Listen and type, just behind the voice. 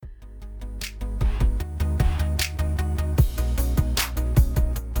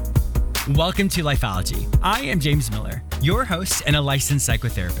Welcome to Lifeology. I am James Miller, your host and a licensed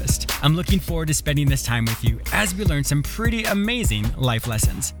psychotherapist. I'm looking forward to spending this time with you as we learn some pretty amazing life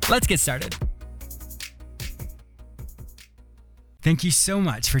lessons. Let's get started. Thank you so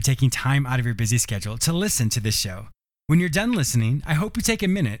much for taking time out of your busy schedule to listen to this show. When you're done listening, I hope you take a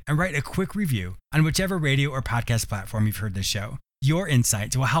minute and write a quick review on whichever radio or podcast platform you've heard this show. Your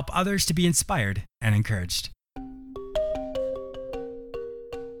insights will help others to be inspired and encouraged.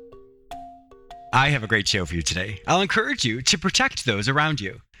 I have a great show for you today. I'll encourage you to protect those around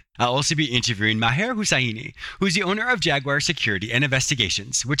you. I'll also be interviewing Maher Hussaini, who's the owner of Jaguar Security and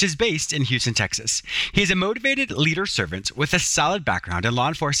Investigations, which is based in Houston, Texas. He's a motivated leader servant with a solid background in law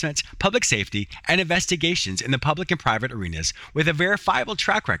enforcement, public safety, and investigations in the public and private arenas, with a verifiable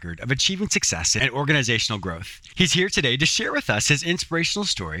track record of achieving success and organizational growth. He's here today to share with us his inspirational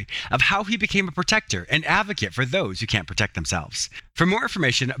story of how he became a protector and advocate for those who can't protect themselves. For more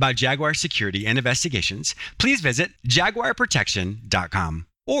information about Jaguar Security and Investigations, please visit jaguarprotection.com.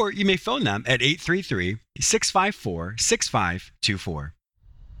 Or you may phone them at 833-654-6524.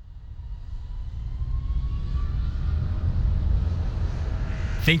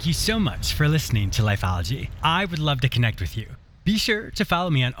 Thank you so much for listening to Lifeology. I would love to connect with you. Be sure to follow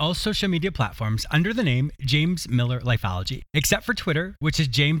me on all social media platforms under the name James Miller Lifeology, except for Twitter, which is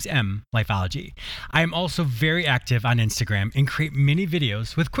James M Lifeology. I am also very active on Instagram and create mini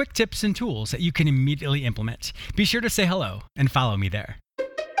videos with quick tips and tools that you can immediately implement. Be sure to say hello and follow me there.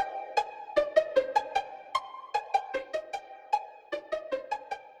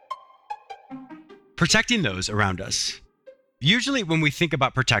 Protecting those around us. Usually when we think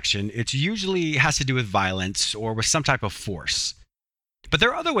about protection, it usually has to do with violence or with some type of force. But there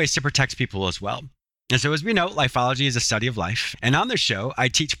are other ways to protect people as well. And so as we know, Lifeology is a study of life. And on this show, I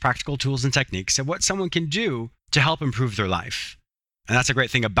teach practical tools and techniques of what someone can do to help improve their life. And that's a great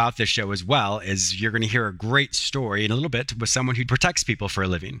thing about this show as well, is you're going to hear a great story in a little bit with someone who protects people for a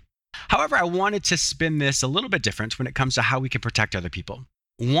living. However, I wanted to spin this a little bit different when it comes to how we can protect other people.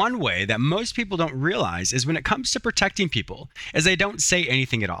 One way that most people don't realize is when it comes to protecting people is they don't say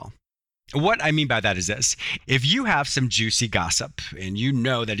anything at all. What I mean by that is this. If you have some juicy gossip and you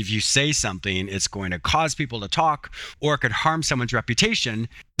know that if you say something, it's going to cause people to talk or it could harm someone's reputation,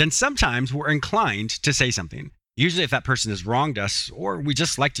 then sometimes we're inclined to say something. Usually if that person has wronged us or we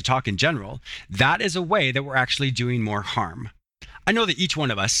just like to talk in general, that is a way that we're actually doing more harm. I know that each one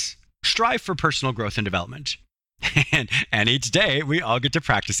of us strive for personal growth and development. And each day we all get to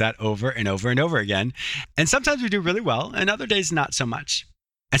practice that over and over and over again. And sometimes we do really well and other days not so much.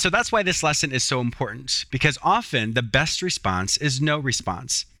 And so that's why this lesson is so important, because often the best response is no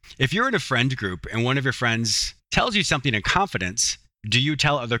response. If you're in a friend group and one of your friends tells you something in confidence, do you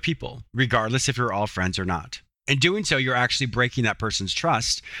tell other people, regardless if you're all friends or not? In doing so, you're actually breaking that person's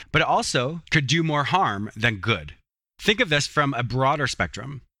trust, but it also could do more harm than good. Think of this from a broader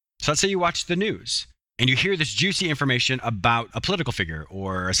spectrum. So let's say you watch the news. And you hear this juicy information about a political figure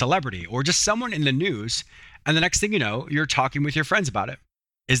or a celebrity or just someone in the news, and the next thing you know, you're talking with your friends about it.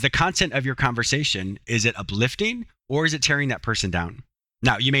 Is the content of your conversation, is it uplifting or is it tearing that person down?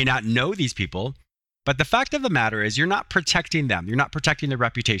 Now, you may not know these people, but the fact of the matter is you're not protecting them. You're not protecting their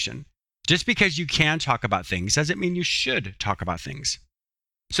reputation. Just because you can talk about things doesn't mean you should talk about things.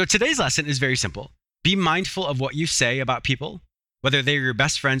 So today's lesson is very simple. Be mindful of what you say about people, whether they're your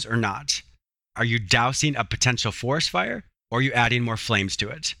best friends or not. Are you dousing a potential forest fire or are you adding more flames to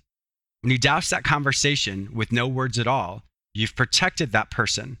it? When you douse that conversation with no words at all, you've protected that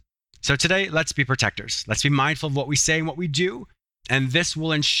person. So today, let's be protectors. Let's be mindful of what we say and what we do, and this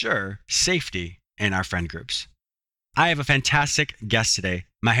will ensure safety in our friend groups. I have a fantastic guest today,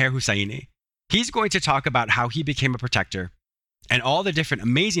 Maher Hussaini. He's going to talk about how he became a protector and all the different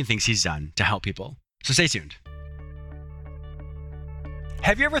amazing things he's done to help people. So stay tuned.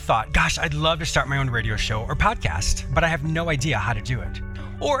 Have you ever thought, gosh, I'd love to start my own radio show or podcast, but I have no idea how to do it?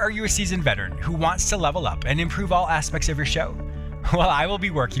 Or are you a seasoned veteran who wants to level up and improve all aspects of your show? Well, I will be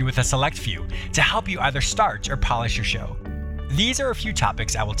working with a select few to help you either start or polish your show. These are a few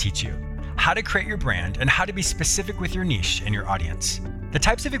topics I will teach you: how to create your brand and how to be specific with your niche and your audience, the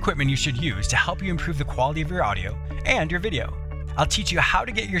types of equipment you should use to help you improve the quality of your audio and your video. I'll teach you how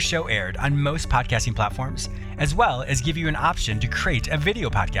to get your show aired on most podcasting platforms, as well as give you an option to create a video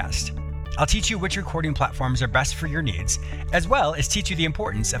podcast. I'll teach you which recording platforms are best for your needs, as well as teach you the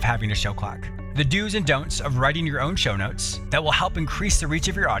importance of having a show clock, the do's and don'ts of writing your own show notes that will help increase the reach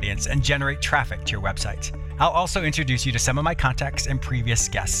of your audience and generate traffic to your website. I'll also introduce you to some of my contacts and previous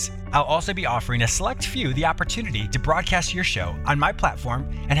guests. I'll also be offering a select few the opportunity to broadcast your show on my platform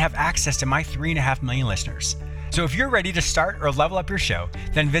and have access to my 3.5 million listeners. So if you're ready to start or level up your show,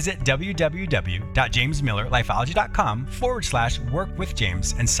 then visit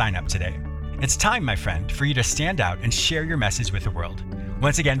www.jamesmillerlifeology.com/work-with-james and sign up today. It's time, my friend, for you to stand out and share your message with the world.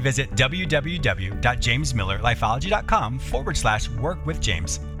 Once again, visit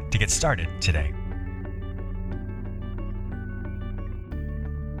www.jamesmillerlifeology.com/work-with-james to get started today.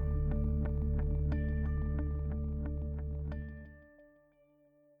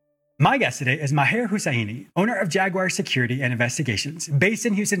 My guest today is Maher Hussaini, owner of Jaguar Security and Investigations, based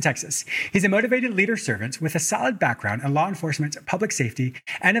in Houston, Texas. He's a motivated leader servant with a solid background in law enforcement, public safety,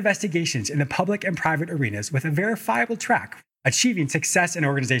 and investigations in the public and private arenas with a verifiable track, achieving success and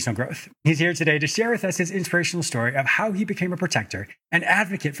organizational growth. He's here today to share with us his inspirational story of how he became a protector and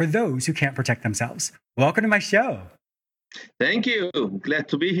advocate for those who can't protect themselves. Welcome to my show. Thank you. Glad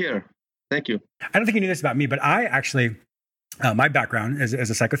to be here. Thank you. I don't think you knew this about me, but I actually... my background is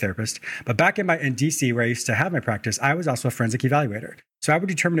a psychotherapist, but back in DC, where I used to have my practice, I was also a forensic evaluator. So I would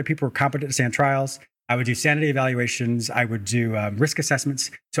determine if people were competent to stand trials. I would do sanity evaluations. I would do risk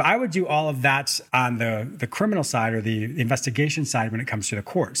assessments. So I would do all of that on the criminal side or the investigation side when it comes to the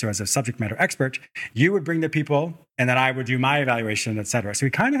court. So as a subject matter expert, you would bring the people, and then I would do my evaluation, et cetera. So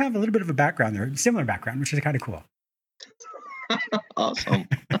we kind of have a little bit of a background there, similar background, which is kind of cool. Awesome.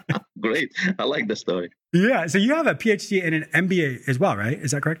 Great. I like the story. Yeah. So you have a PhD and an MBA as well, right?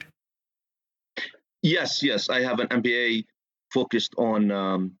 Is that correct? Yes. I have an MBA focused on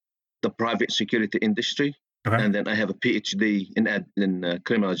the private security industry. Okay. And then I have a PhD in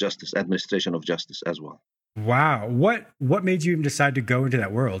criminal justice, administration of justice as well. Wow. What made you even decide to go into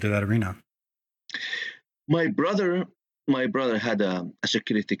that world, to that arena? My brother had a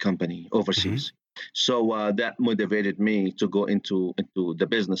security company overseas. Mm-hmm. So that motivated me to go into the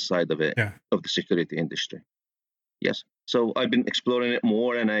business side of it, of the security industry. Yes. So I've been exploring it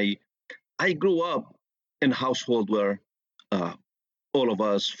more, and I grew up in a household where all of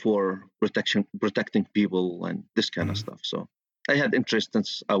us for protecting people and this kind of stuff. So I had interest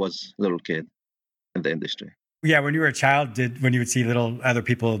since I was a little kid in the industry. Yeah. When you were a child, when you would see little other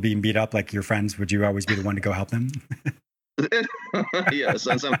people being beat up, like your friends, would you always be the one to go help them? Yes,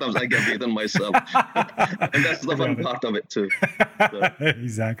 and sometimes I get beaten myself, and that's the fun part of it too. So.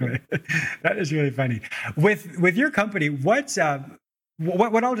 Exactly, that is really funny. With your company, what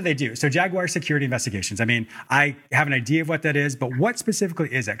all do they do? So Jaguar Security Investigations. I mean, I have an idea of what that is, but what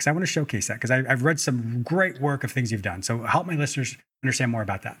specifically is it? Because I want to showcase that, because I've read some great work of things you've done. So help my listeners understand more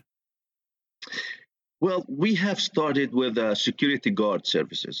about that. Well, we have started with security guard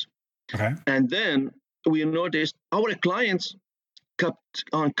services, and then we noticed our clients kept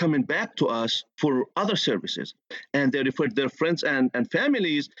on coming back to us for other services, and they referred their friends and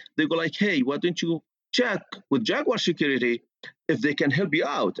families. They go like, hey, why don't you check with Jaguar Security if they can help you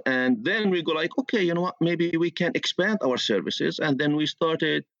out? And then we go like, okay, you know what, maybe we can expand our services. And then we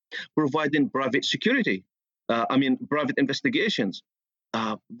started providing private security, private investigations.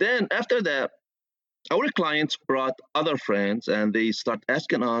 Then after that, our clients brought other friends, and they start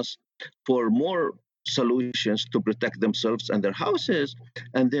asking us for more solutions to protect themselves and their houses.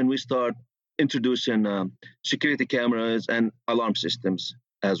 And then we start introducing security cameras and alarm systems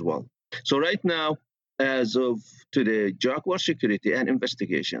as well. So right now, as of today, Jaguar Security and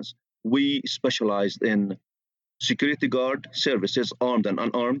Investigations, we specialized in security guard services, armed and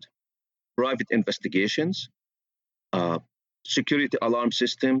unarmed, private investigations, security alarm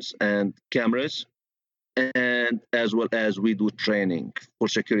systems and cameras, and as well as we do training for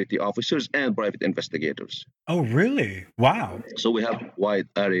security officers and private investigators. Oh, really? Wow. So we have a wide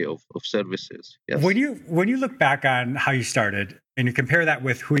array of services. Yes. When you look back on how you started and you compare that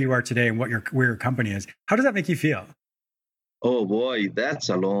with who you are today and where your company is, how does that make you feel? Oh boy, that's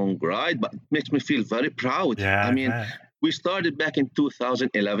a long ride, but it makes me feel very proud. Yeah, I mean, we started back in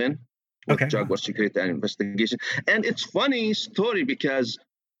 2011 with Jaguar Security and Investigation. And it's funny story because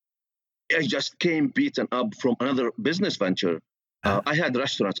I just came beaten up from another business venture. I had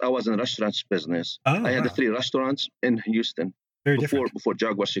restaurants. I was in the restaurants business. I had 3 restaurants in Houston before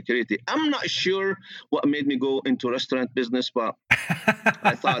Jaguar Security. I'm not sure what made me go into restaurant business, but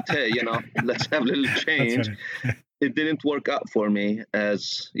I thought, hey, let's have a little change. It didn't work out for me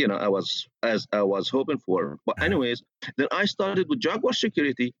as I was hoping for. But anyways, then I started with Jaguar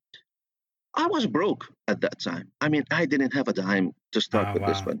Security. I was broke at that time. I mean, I didn't have a dime to start with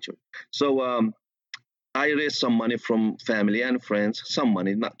this venture. So I raised some money from family and friends, some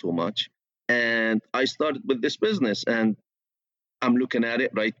money, not too much. And I started with this business. And I'm looking at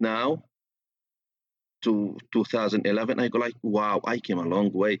it right now to 2011. I go like, wow, I came a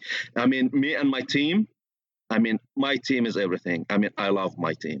long way. I mean, me and my team, I mean, my team is everything. I mean, I love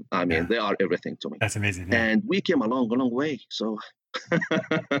my team. I mean, they are everything to me. That's amazing. Yeah. And we came a long way. So,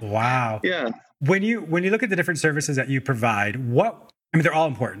 wow. Yeah. When you look at the different services that you provide, they're all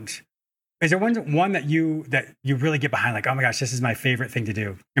important. Is there one that you really get behind? Like, oh my gosh, this is my favorite thing to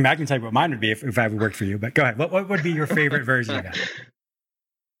do. I mean, I can tell you what mine would be if I would work for you. But go ahead. What would be your favorite version of that?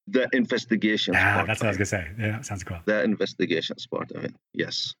 The investigations part. That's what I was gonna say. Yeah, sounds cool. The investigations part of it.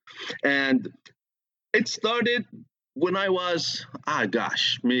 Yes, and it started when I was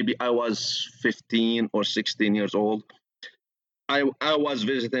maybe I was 15 or 16 years old. I was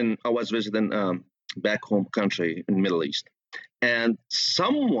visiting back home country in Middle East, and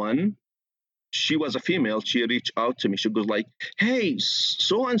someone, she was a female, she reached out to me. She goes like, hey,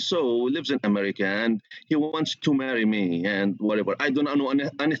 so and so lives in America and he wants to marry me and whatever. I do not know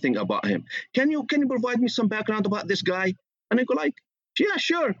anything about him. Can you provide me some background about this guy? And I go like, yeah,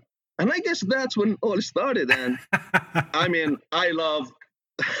 sure. And I guess that's when all started. And I mean, I love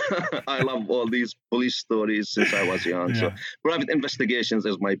all these police stories since I was young. Yeah. So private investigations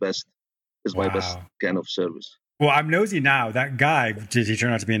is my best kind of service. Well, I'm nosy now. That guy, did he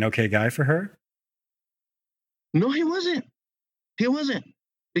turn out to be an okay guy for her? No, he wasn't.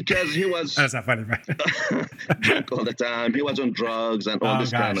 Because he was that's not funny, right? drunk all the time. He was on drugs and all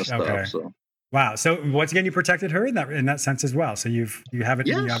this kind of stuff. Okay. So wow. So once again, you protected her in that sense as well. So you have it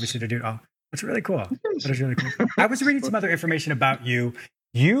obviously to do. Oh, that's really cool. Yes. That is really cool. I was reading some other information about you.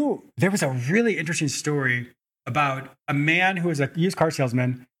 There was a really interesting story about a man who was a used car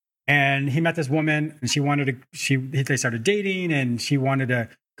salesman, and he met this woman, and they started dating, and she wanted to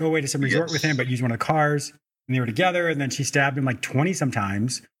go away to some resort with him, but use one of the cars. And they were together, and then she stabbed him like 20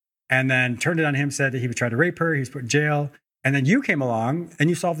 sometimes, and then turned it on him, said that he would try to rape her. He was put in jail, and then you came along and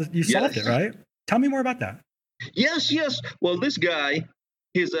you solved it, right? Tell me more about that. Yes. Well, this guy,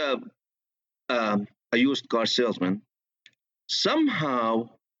 he's a used car salesman.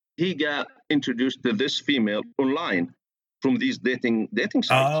 Somehow he got introduced to this female online from these dating sites.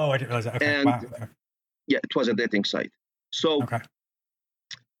 Oh, I didn't realize that. Okay. And wow. Yeah, it was a dating site. So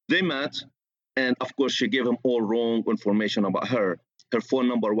they met. And of course, she gave him all wrong information about her. Her phone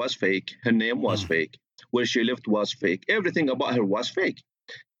number was fake. Her name was fake. Where she lived was fake. Everything about her was fake.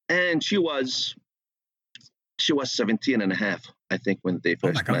 And she was 17 and a half, I think, when they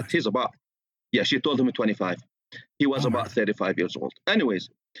first met. She told him 25. He was about 35 years old. Anyways,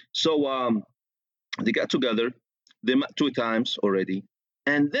 so they got together. They met 2 times already.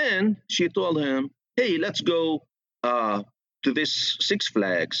 And then she told him, hey, let's go to this Six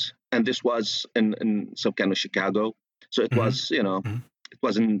Flags. And this was in some kind of Chicago. So it was, it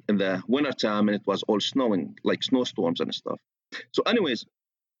was in the wintertime, and it was all snowing, like snowstorms and stuff. So anyways,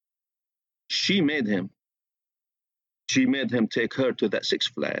 she made him take her to that Six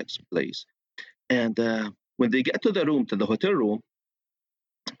Flags place. And when they get to the hotel room,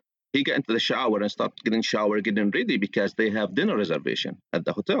 he got into the shower and started getting ready because they have dinner reservation at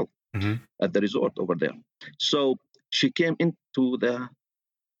the hotel, at the resort over there. So she came into the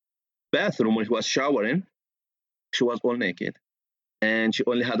bathroom when he was showering. She was all naked, and she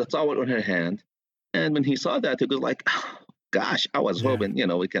only had a towel on her hand. And when he saw that, he was like, oh, gosh, I was hoping,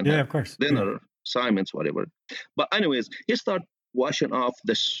 we can have of course. dinner, assignments, whatever. But anyways, he started washing off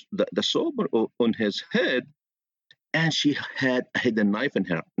the soap on his head, and she had a hidden knife in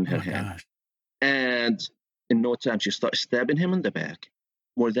her hand. Gosh. And in no time, she started stabbing him in the back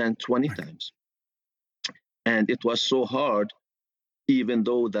more than 20 times. And it was so hard, even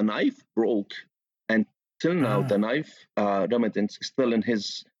though the knife broke, and till now the knife remnants is still in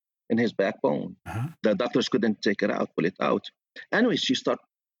his backbone. The doctors couldn't take it out, pull it out. Anyways, she started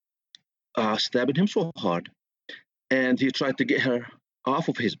stabbing him so hard, and he tried to get her off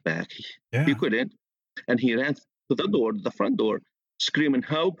of his back. He couldn't, and he ran to the front door, screaming,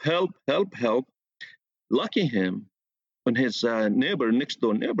 "Help! Help! Help! Help!" Lucky him, when his next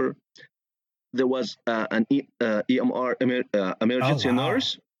door neighbor, there was an EMR emergency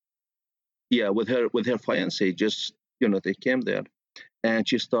nurse. Yeah, with her fiancé. Just they came there, and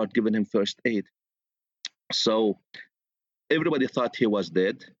she started giving him first aid. So everybody thought he was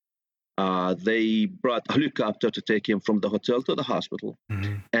dead. They brought a helicopter to take him from the hotel to the hospital,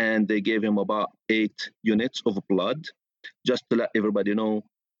 and they gave him about 8 units of blood, just to let everybody know,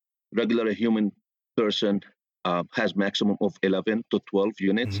 regular human person has maximum of 11 to 12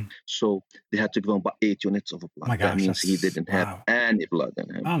 units. So they had to give him about 8 units of blood. Oh my gosh, that means he didn't have any blood in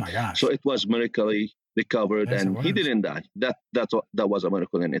him. Oh my gosh. So it was miraculously recovered, and he didn't die. That was a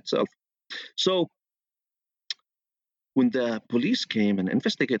miracle in itself. So when the police came and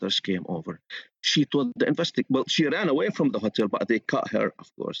investigators came over, she told she ran away from the hotel, but they caught her, of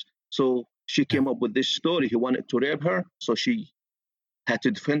course. So she came up with this story. He wanted to rape her, so she had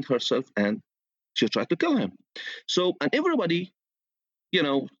to defend herself, and she tried to kill him. So, and everybody,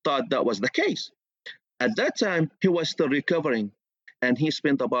 thought that was the case. At that time, he was still recovering, and he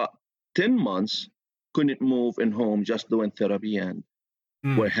spent about 10 months, couldn't move in home, just doing therapy and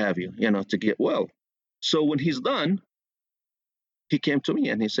what have you, to get well. So when he's done, he came to me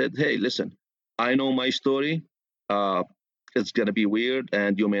and he said, hey, listen, I know my story. It's going to be weird,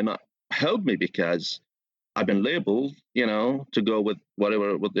 and you may not help me because I've been labeled, to go with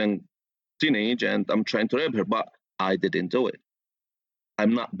whatever within teenage, and I'm trying to rape her, but I didn't do it.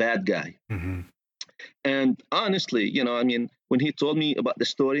 I'm not bad guy. Mm-hmm. And honestly, when he told me about the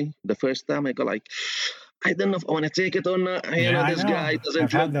story the first time, I go like, I don't know if I want to take it or not. This guy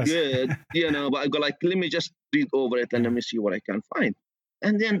doesn't look good, but I go like, let me just read over it and let me see what I can find.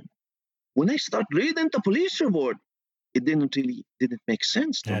 And then when I start reading the police report, it didn't make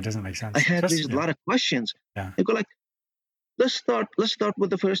sense. Yeah, it doesn't make sense. I had a lot of questions. Yeah. I go like, let's start with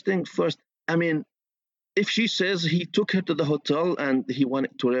the first thing first. I mean, if she says he took her to the hotel and he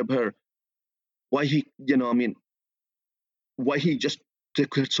wanted to rape her, why he just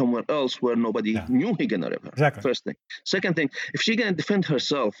took her somewhere else where nobody knew he gonna rape her? Exactly. First thing. Second thing, if she gonna defend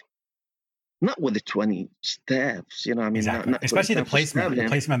herself, not with the 20 stabs, exactly. not especially the placement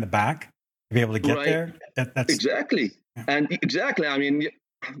on the back to be able to get there. That's exactly. Yeah. And exactly. I mean,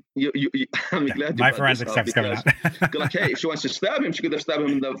 I'm glad my forensic stuff's coming out. Like, hey, if she wants to stab him, she could have stabbed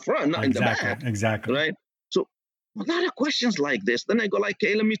him in the front, not in the back. Exactly. Right. So a lot of questions like this. Then I go like,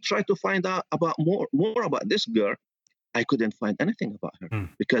 hey, let me try to find out about more about this girl. I couldn't find anything about her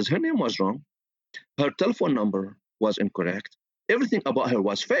because her name was wrong. Her telephone number was incorrect. Everything about her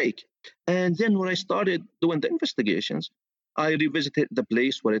was fake. And then when I started doing the investigations, I revisited the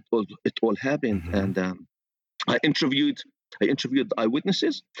place where it all happened, and I interviewed the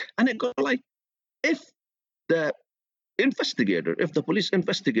eyewitnesses, and I got like, if the police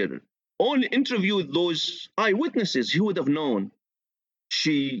investigator only interviewed those eyewitnesses, he would have known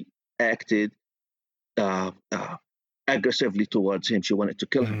she acted aggressively towards him. She wanted to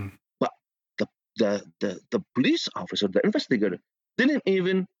kill him. But the police officer, the investigator, didn't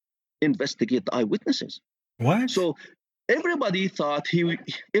even investigate the eyewitnesses. What? So everybody thought he's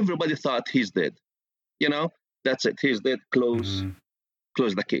dead. That's it. He's dead. Close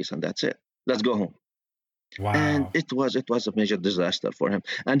the case, and that's it. Let's go home. Wow. And it was a major disaster for him.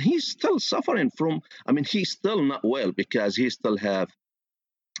 And he's still suffering from, he's still not well because he still have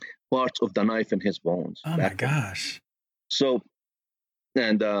parts of the knife in his bones. Oh my gosh. So,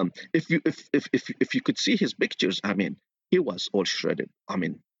 and if you could see his pictures, he was all shredded.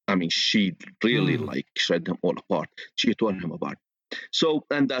 She really shredded him all apart. She tore him apart. So,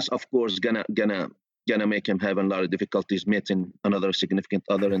 and that's of course gonna make him have a lot of difficulties meeting another significant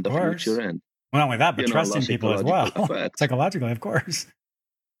other in the future. And not only that, but trusting people as well. Psychologically, of course.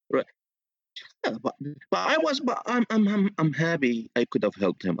 Right. Yeah, but I'm happy I could have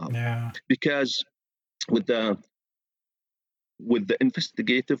helped him out. Yeah. Because with the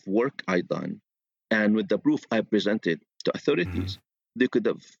investigative work I done and with the proof I presented to authorities, they could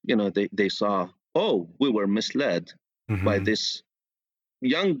have, they saw, oh, we were misled by this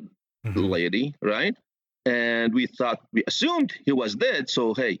young lady, right? And we assumed he was dead.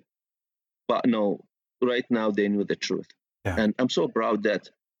 So, hey, but no, right now they knew the truth. Yeah. And I'm so proud that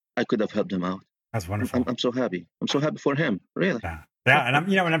I could have helped him out. That's wonderful. I'm so happy. I'm so happy for him, really. Yeah, and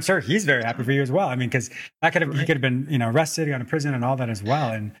I'm sure he's very happy for you as well. Because he could have been, arrested, gone to prison, and all that as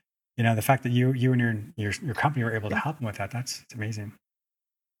well. And the fact that you and your company were able to help him with that, it's amazing.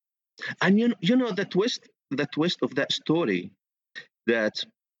 And the twist of that story, that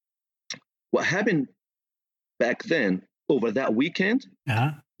what happened back then over that weekend,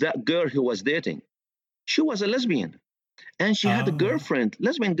 that girl who was dating, she was a lesbian. And she had a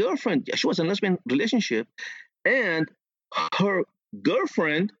lesbian girlfriend. She was in a lesbian relationship. And her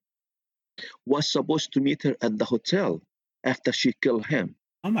girlfriend was supposed to meet her at the hotel after she killed him.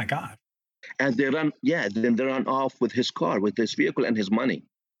 Oh my God. And they ran off with his car, with his vehicle and his money.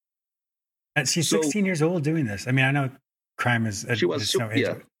 And she's 16 years old doing this. I know crime is... She was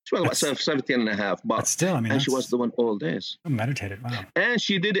about 17 and a half. But still, and she was doing all this. Meditated, wow. And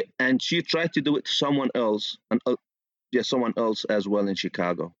she did it, and she tried to do it to someone else, someone else as well in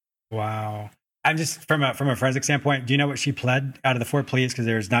Chicago. Wow. I'm just, from a forensic standpoint, do you know what she pled out of the 4 pleas? Because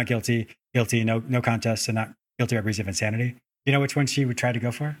there's not guilty, no contest, and not guilty by reason of insanity. Do you know which one she would try to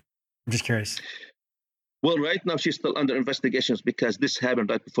go for? I'm just curious. Well, right now she's still under investigations because this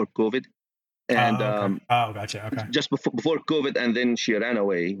happened right before COVID. And gotcha. Okay. Just before COVID, and then she ran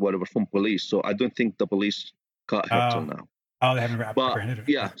away, whatever, from police. So I don't think the police caught her till now. Oh, they haven't apprehended her.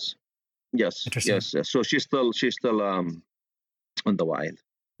 Yes. Yes. So she's still on the wild.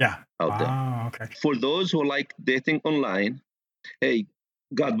 Yeah. Out there. Okay. For those who like dating online, hey,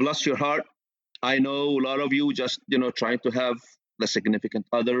 God bless your heart. I know a lot of you just, trying to have the significant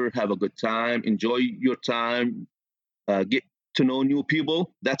other, have a good time, enjoy your time, get to know new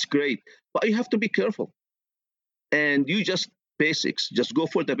people. That's great. But you have to be careful. And you just go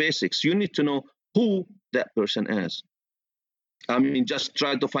for the basics. You need to know who that person is. I mean, just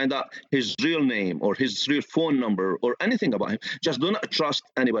try to find out his real name or his real phone number or anything about him. Just do not trust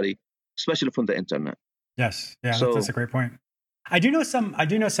anybody, especially from the internet. Yes. Yeah, that's a great point. I do know some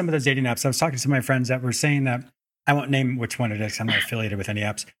of those dating apps. I was talking to some of my friends that were saying that, I won't name which one it is. I'm not affiliated with any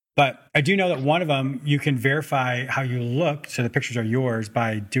apps, but I do know that one of them, you can verify how you look. So the pictures are yours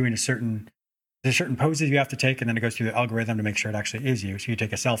by doing there's certain poses you have to take. And then it goes through the algorithm to make sure it actually is you. So you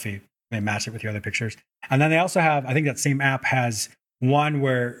take a selfie, they match it with your other pictures. And then they also have, I think that same app has one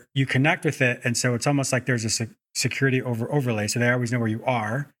where you connect with it. And so it's almost like there's a security overlay. So they always know where you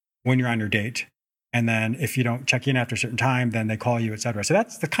are when you're on your date. And then if you don't check in after a certain time, then they call you, et cetera. So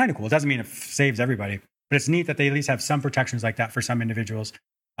that's the kind of cool. It doesn't mean it saves everybody, but it's neat that they at least have some protections like that for some individuals.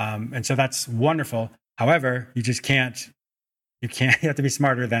 And so that's wonderful. However, you have to be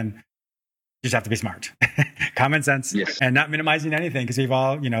smarter than, you just have to be smart. Common sense. Yes. And not minimizing anything, because we've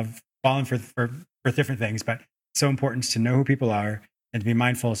all, fallen for different things, but it's so important to know who people are and to be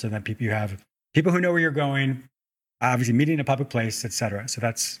mindful so that you have people who know where you're going, obviously meeting in a public place, et cetera. So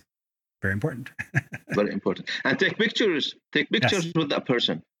that's very important. Very important. And take pictures yes. with that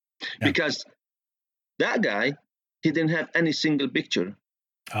person. Yeah. Because that guy, he didn't have any single picture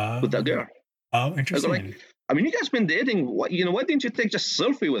with that girl. Oh, interesting. I mean, you guys been dating. Why didn't you take just a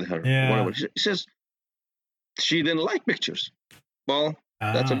selfie with her? Yeah. Whatever. She says she didn't like pictures. Well,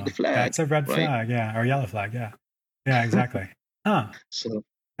 that's a red flag. That's a red flag, yeah, or yellow flag, yeah. Yeah, exactly. Huh. So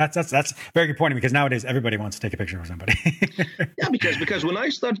that's a very good point, because nowadays everybody wants to take a picture of somebody. Yeah, because when I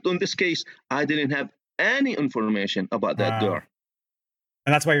started on this case, I didn't have any information about that girl.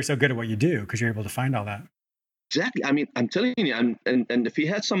 And that's why you're so good at what you do, because you're able to find all that. Exactly. I mean, I'm telling you, and if he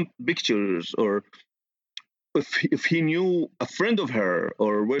had some pictures, or if he knew a friend of her,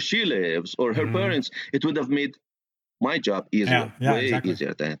 or where she lives, or her parents, it would have made my job easier,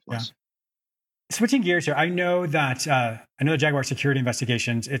 easier than it was. Yeah. Switching gears here, I know that Jaguar Security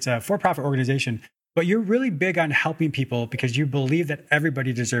Investigations, it's a for-profit organization, but you're really big on helping people because you believe that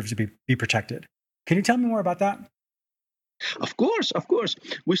everybody deserves to be protected. Can you tell me more about that? Of course.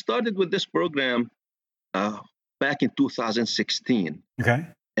 We started with this program back in 2016. Okay.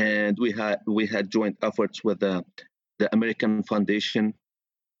 And we had joint efforts with the American Foundation,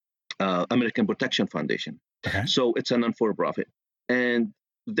 American Protection Foundation. Okay. So it's a non-for-profit. And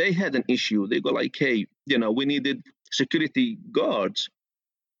they had an issue. They go like, hey, we needed security guards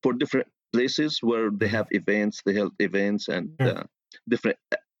for different places where they have events, they held events and different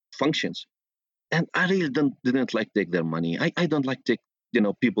functions. And I really didn't like take their money. I don't like take,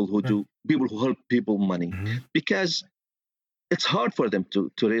 people who help people money, because it's hard for them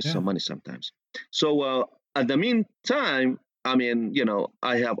to raise some money sometimes. So at the meantime, I mean,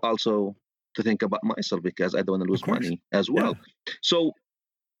 I have also to think about myself, because I don't want to lose money as well. Yeah. So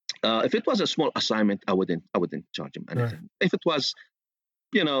if it was a small assignment, I wouldn't charge him anything. Right. If it was,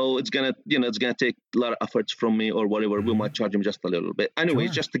 it's gonna take a lot of efforts from me or whatever, we might charge him just a little bit.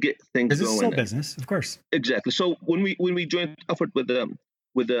 Anyways, just to get things going. It's still business, of course. Exactly. So when we joined effort with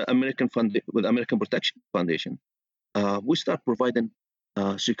the American Protection Foundation, we start providing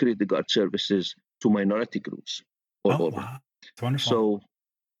security guard services to minority groups all over. Wow. It's wonderful. So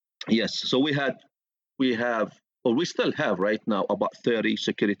yes, so we have, or we still have right now, about 30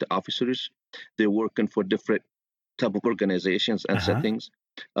 security officers. They're working for different type of organizations and settings.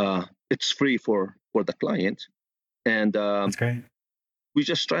 It's free for the client, and that's great. We're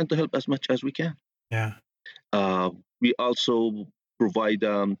just trying to help as much as we can. Yeah. We also provide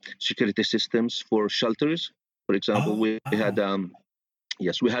security systems for shelters. For example, we had the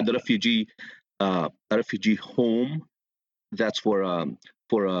refugee home. That's for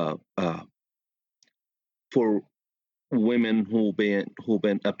women who've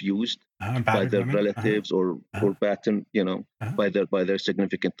been abused by their relatives or battered, by their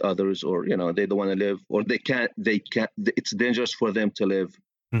significant others, or they don't want to live, or they can't. It's dangerous for them to live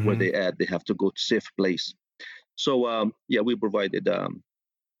where they at. They have to go to safe place. So we provided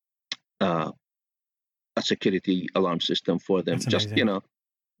a security alarm system for them. That's amazing.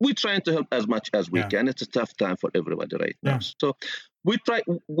 We're trying to help as much as we can. It's a tough time for everybody right now. So we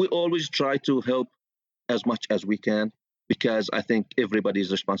always try to help as much as we can, because I think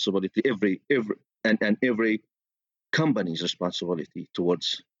everybody's responsibility, every company's responsibility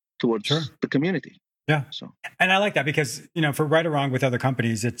towards towards the community. Yeah. So, and I like that because, for right or wrong with other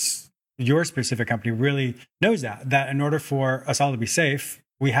companies, it's your specific company really knows that in order for us all to be safe,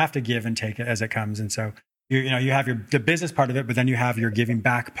 we have to give and take it as it comes. And so, you have the business part of it, but then you have your giving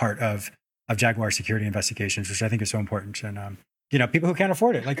back part of Jaguar Security Investigations, which I think is so important. And, people who can't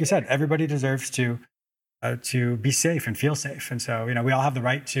afford it, like you said, everybody deserves to be safe and feel safe. And so, we all have the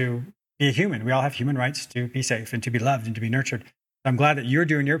right to be a human. We all have human rights to be safe and to be loved and to be nurtured. I'm glad that you're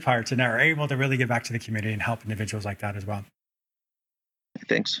doing your part and are able to really give back to the community and help individuals like that as well.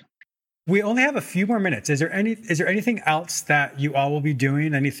 Thanks. We only have a few more minutes. Is there anything else that you all will be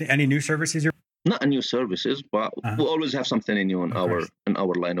doing? Any new services? Not new services, but we always have something new in our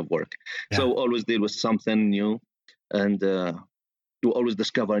line of work. Yeah. So we always deal with something new, and you always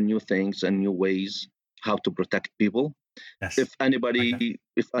discover new things and new ways how to protect people. Yes. If anybody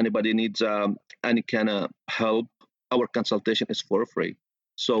needs any kind of help, our consultation is for free.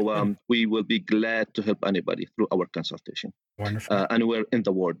 So we will be glad to help anybody through our consultation. Wonderful. Anywhere in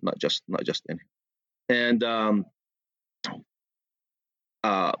the world, not just in. And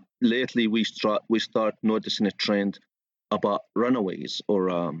lately we start noticing a trend about runaways, or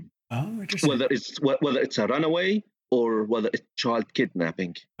whether it's a runaway or whether it's child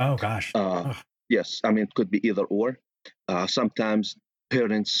kidnapping. Oh gosh. Yes, it could be either or. Sometimes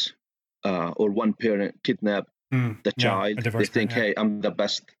parents or one parent kidnap the child. They think, hey, I'm the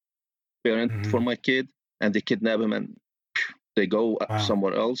best parent for my kid, and they kidnap him and they go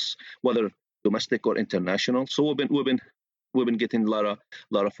somewhere else, whether domestic or international. So we've been getting a lot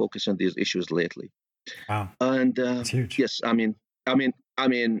of focus on these issues lately. Wow, and that's huge. Yes,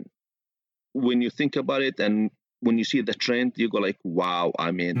 when you think about it and when you see the trend, you go like, wow.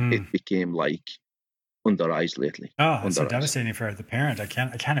 It became like on the rise lately. Oh, it's so devastating for the parent. I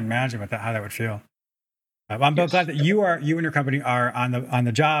can't imagine how that would feel. I'm glad that you and your company are on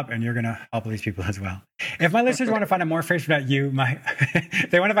the job, and you're going to help these people as well. If my listeners want to find out more information about you,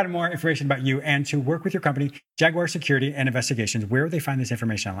 they want to find more information about you and to work with your company, Jaguar Security and Investigations, where would they find this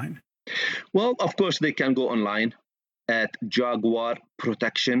information online? Well, of course, they can go online at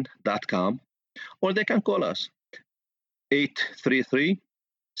jaguarprotection.com, or they can call us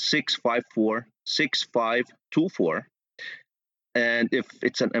 833-654-6524. And if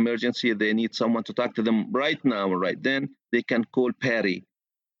it's an emergency, they need someone to talk to them right now or right then, they can call Patty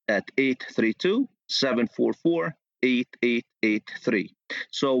at 832-744-8883.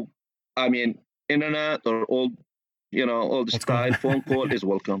 So, internet or all the style phone call is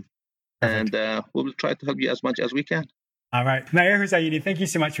welcome. And we will try to help you as much as we can. All right. Maher Hussaini, thank you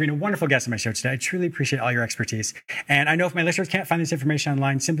so much for being a wonderful guest on my show today. I truly appreciate all your expertise. And I know if my listeners can't find this information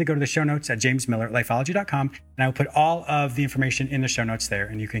online, simply go to the show notes at jamesmillerlifeology.com, and I will put all of the information in the show notes there,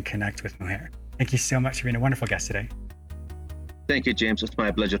 and you can connect with Maher. Thank you so much for being a wonderful guest today. Thank you, James. It's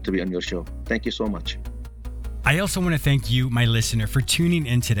my pleasure to be on your show. Thank you so much. I also want to thank you, my listener, for tuning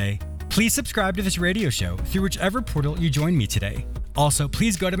in today. Please subscribe to this radio show through whichever portal you join me today. Also,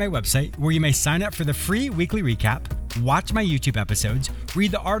 please go to my website where you may sign up for the free weekly recap, watch my YouTube episodes,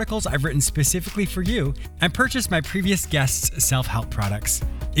 read the articles I've written specifically for you, and purchase my previous guests' self-help products.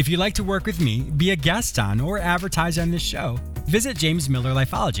 If you'd like to work with me, be a guest on, or advertise on this show, visit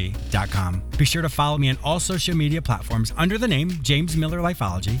jamesmillerlifeology.com. Be sure to follow me on all social media platforms under the name James Miller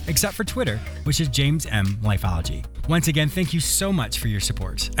Lifeology, except for Twitter, which is James M. Lifeology. Once again, thank you so much for your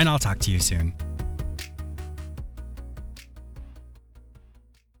support, and I'll talk to you soon.